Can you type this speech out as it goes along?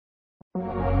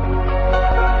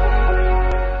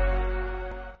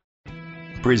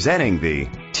Presenting the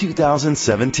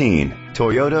 2017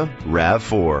 Toyota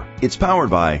RAV4. It's powered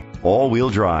by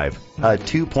all-wheel drive, a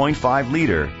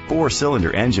 2.5-liter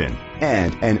 4-cylinder engine,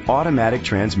 and an automatic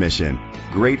transmission.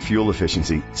 Great fuel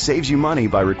efficiency saves you money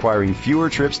by requiring fewer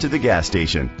trips to the gas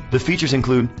station. The features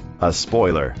include a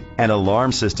spoiler, an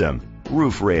alarm system,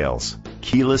 roof rails,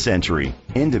 keyless entry,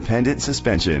 independent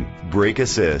suspension, brake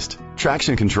assist,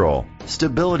 traction control,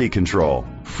 stability control,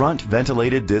 front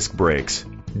ventilated disc brakes,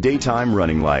 daytime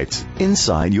running lights.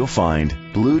 Inside you'll find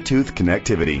Bluetooth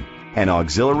connectivity, an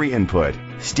auxiliary input,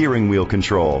 steering wheel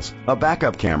controls, a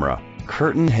backup camera,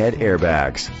 curtain head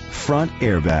airbags, front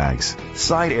airbags,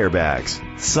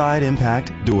 side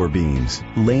impact door beams,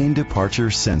 lane departure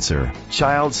sensor,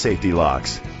 child safety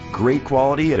locks. Great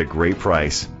quality at a great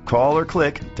price. Call or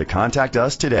click to contact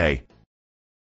us today.